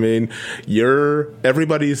add? I mean,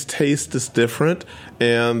 everybody's taste is different,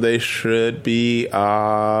 and they should be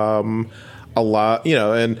a lot.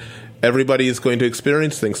 And everybody is going to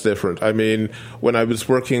experience things different. I mean, when I was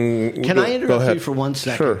working, can I interrupt you for 1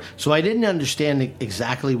 second? Sure. So I didn't understand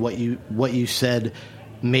exactly what you said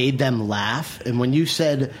made them laugh, and when you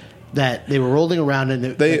said that they were rolling around and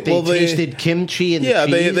they tasted kimchi and the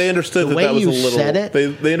cheese. They understood the that way that was you a little. Said it,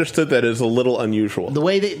 they understood that is a little unusual. The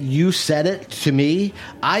way that you said it to me,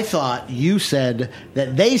 I thought you said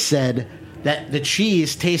that they said that the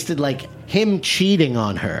cheese tasted like him cheating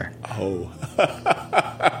on her. Oh,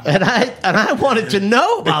 and I wanted to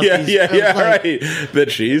know about these. Yeah, like, right. The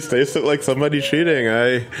cheese tasted like somebody cheating.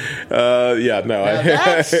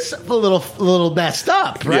 That's a little messed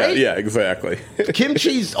up, right? Yeah, exactly.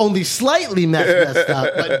 Kimchi's only slightly messed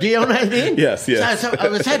up, but do you know what I mean? Yes. So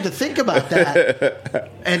I had to think about that,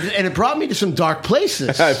 and it brought me to some dark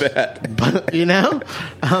places. I bet. But,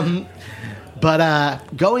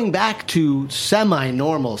 But going back to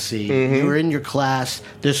semi-normalcy, you were in your class,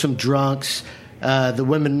 there's some drunks, the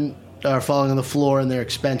women are falling on the floor in their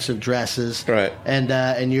expensive dresses. Right.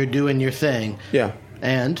 And you're doing your thing. Yeah.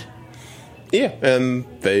 And? Yeah, and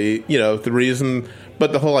they, the reason...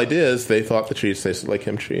 But the whole idea is they thought the cheese tasted like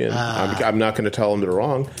kimchi, and I'm not going to tell them they're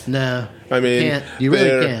wrong. No. I mean... You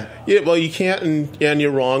really can't. Yeah, well, you can't, and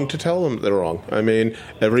you're wrong to tell them they're wrong. I mean,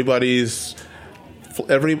 everybody's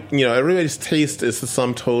taste is the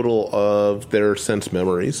sum total of their sense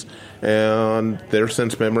memories, and their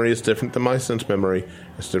sense memory is different than my sense memory.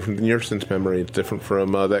 It's different than your sense memory. It's different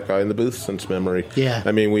from that guy in the booth's sense memory. Yeah.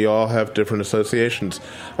 I mean, we all have different associations.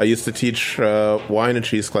 I used to teach wine and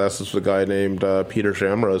cheese classes with a guy named Peter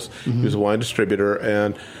Shamrose. He was a wine distributor,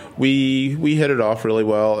 and we hit it off really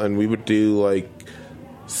well, and we would do like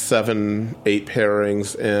 7-8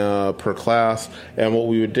 pairings per class, and what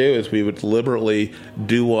we would do is we would deliberately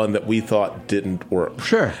do one that we thought didn't work.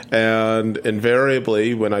 Sure. And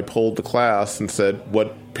invariably, when I polled the class and said,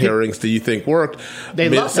 "What pairings do you think worked?"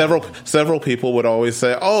 several people would always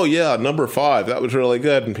say, "Oh yeah, number 5, that was really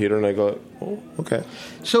good." And Peter and I go, "Oh, okay."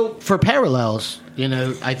 So for parallels,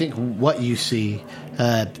 I think what you see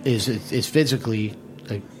is physically.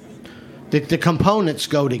 The components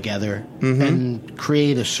go together and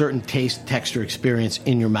create a certain taste, texture, experience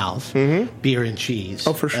in your mouth. Beer and cheese.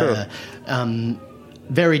 Oh, for sure.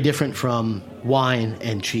 Very different from wine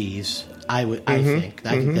and cheese. I think.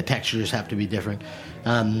 I think the textures have to be different.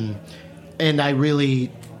 And I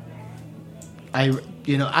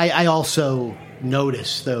also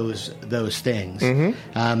notice those things.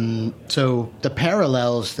 So the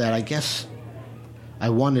parallels that I guess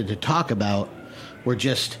I wanted to talk about were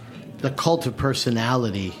just the cult of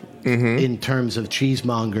personality in terms of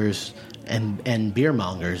cheesemongers and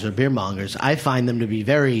beermongers or beermongers. I find them to be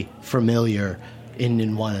very familiar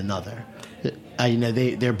in one another.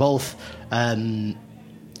 They're both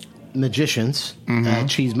magicians.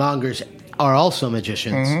 Cheesemongers are also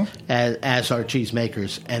magicians, as are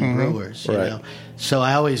cheesemakers and brewers. Right. So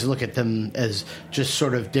I always look at them as just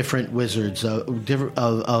sort of different wizards of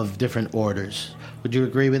different orders. Would you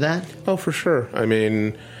agree with that? Oh, for sure. I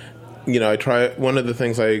mean, I try. One of the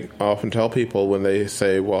things I often tell people when they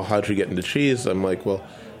say, "Well, how'd you get into cheese?" I'm like, "Well,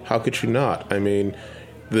 how could you not? I mean,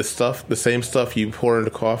 the same stuff you pour into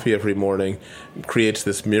coffee every morning creates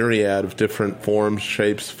this myriad of different forms,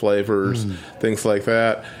 shapes, flavors, things like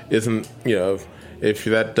that. Isn't, if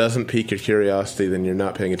that doesn't pique your curiosity, then you're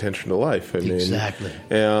not paying attention to life." I mean, exactly.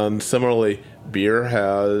 And similarly, beer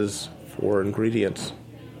has 4 ingredients.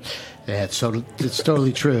 Yeah, it's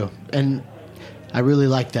totally true. And I really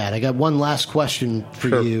like that. I got one last question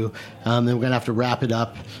for you, then we're going to have to wrap it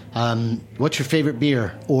up. What's your favorite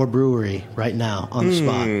beer or brewery right now on the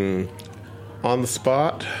spot? On the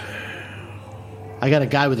spot? I got a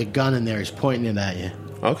guy with a gun in there. He's pointing it at you.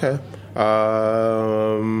 Okay.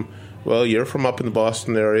 Well, you're from up in the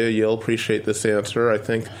Boston area. You'll appreciate this answer. I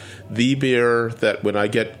think the beer that when I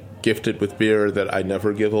get gifted with beer that I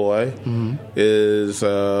never give away is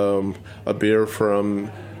a beer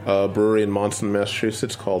from a brewery in Monson,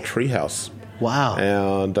 Massachusetts called Treehouse. Wow.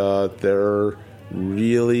 And they're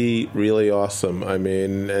really, really awesome. I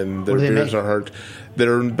mean, and their beers are hard.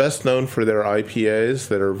 They're best known for their IPAs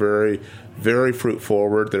that are very, very fruit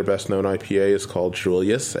forward. Their best known IPA is called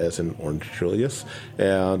Julius, as in Orange Julius,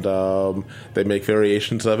 and they make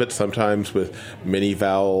variations of it, sometimes with many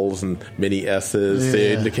vowels and many S's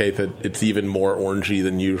to indicate that it's even more orangey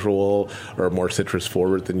than usual or more citrus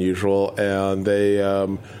forward than usual. And they,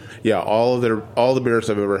 all the beers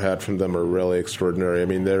I've ever had from them are really extraordinary. I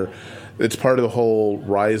mean, it's part of the whole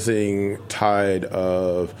rising tide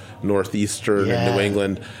of Northeastern and New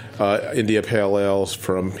England India Pale Ales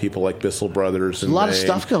from people like Bissell Brothers and a lot of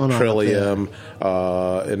stuff going on. Trillium,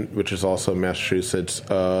 which is also Massachusetts.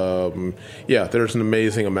 There's an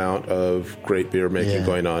amazing amount of great beer making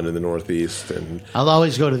going on in the Northeast. And I'll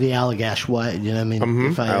always go to the Allagash White. You know what I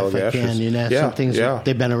mean? If I can, you know, some things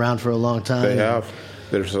they've been around for a long time. They have.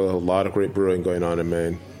 There's a lot of great brewing going on in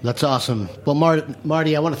Maine. That's awesome. Well,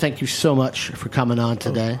 Marty, I want to thank you so much for coming on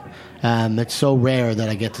today. It's so rare that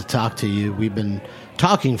I get to talk to you. We've been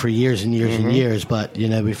talking for years and years and years, but you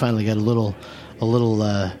know, we finally got a little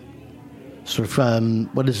sort of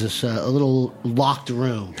what is this? A little locked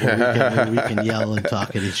room where we can yell and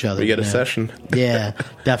talk at each other. We get a session. Yeah,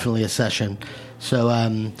 definitely a session.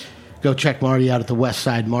 So. Go check Marty out at the West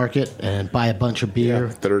Side Market and buy a bunch of beer.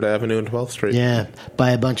 3rd Avenue and 12th Street. Yeah, buy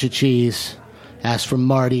a bunch of cheese. Ask for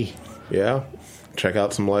Marty. Yeah, check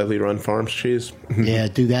out some Lively Run Farms cheese. Yeah,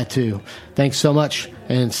 do that too. Thanks so much,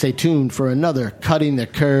 and stay tuned for another Cutting the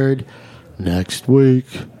Curd next week.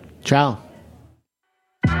 Ciao.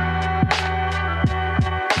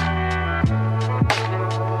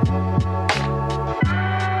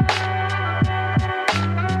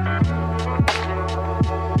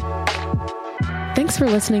 Thanks for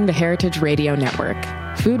listening to Heritage Radio Network,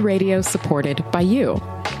 food radio supported by you.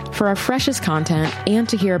 For our freshest content and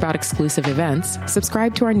to hear about exclusive events,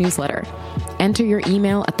 subscribe to our newsletter. Enter your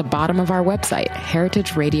email at the bottom of our website,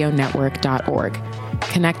 heritageradionetwork.org.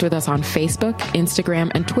 Connect with us on Facebook, Instagram,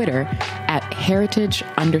 and Twitter at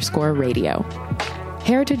heritage_radio.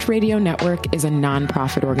 Heritage Radio Network is a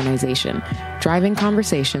nonprofit organization driving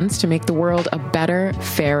conversations to make the world a better,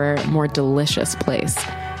 fairer, more delicious place.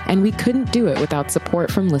 And we couldn't do it without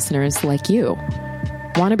support from listeners like you.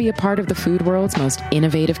 Want to be a part of the food world's most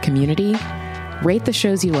innovative community? Rate the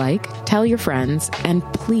shows you like, tell your friends, and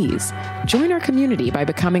please join our community by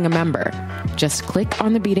becoming a member. Just click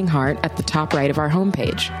on the beating heart at the top right of our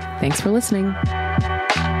homepage. Thanks for listening.